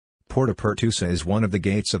Porta Pertusa is one of the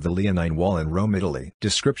gates of the Leonine Wall in Rome, Italy.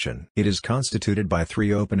 Description: it is constituted by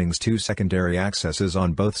 3 openings, 2 secondary accesses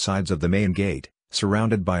on both sides of the main gate,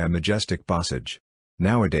 surrounded by a majestic passage.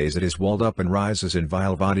 Nowadays it is walled up and rises in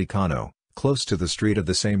Via il Vaticano, close to the street of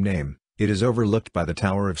the same name. It is overlooked by the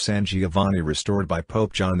Tower of San Giovanni, restored by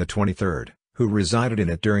Pope John XXIII, who resided in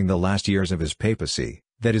it during the last years of his papacy,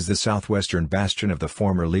 that is the southwestern bastion of the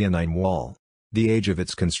former Leonine Wall. The age of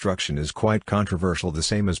its construction is quite controversial, the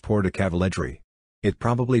same as Porta Cavallegri. It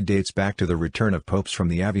probably dates back to the return of popes from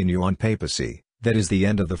the Avignon papacy, that is the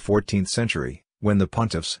end of the 14th century, when the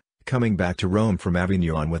pontiffs, coming back to Rome from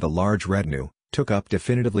Avignon with a large retinue, took up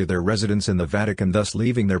definitively their residence in the Vatican, thus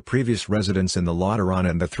leaving their previous residence in the Lateran,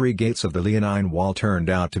 and the 3 gates of the Leonine Wall turned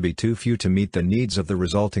out to be too few to meet the needs of the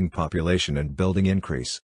resulting population and building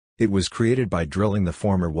increase. It was created by drilling the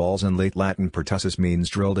former walls in late Latin pertussis, means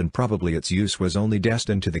drilled, and probably its use was only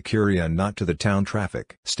destined to the curia and not to the town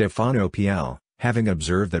traffic. Stefano Pial, having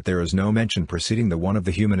observed that there is no mention preceding the one of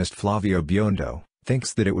the humanist Flavio Biondo,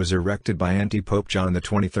 thinks that it was erected by anti-Pope John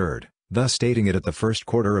XXIII, thus dating it at the first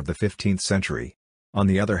quarter of the 15th century. On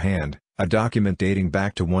the other hand, a document dating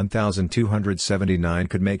back to 1279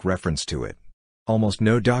 could make reference to it. Almost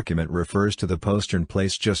no document refers to the postern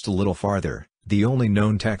place just a little farther. The only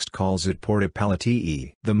known text calls it Porta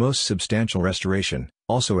Palatii. The most substantial restoration,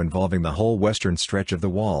 also involving the whole western stretch of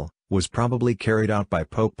the wall, was probably carried out by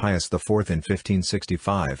Pope Pius IV in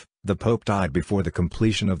 1565. The Pope died before the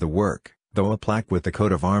completion of the work, though a plaque with the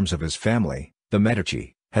coat of arms of his family, the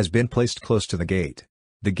Medici, has been placed close to the gate.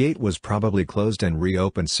 The gate was probably closed and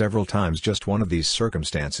reopened several times. Just one of these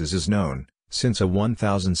circumstances is known, since a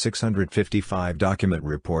 1655 document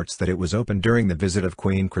reports that it was opened during the visit of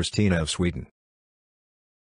Queen Christina of Sweden.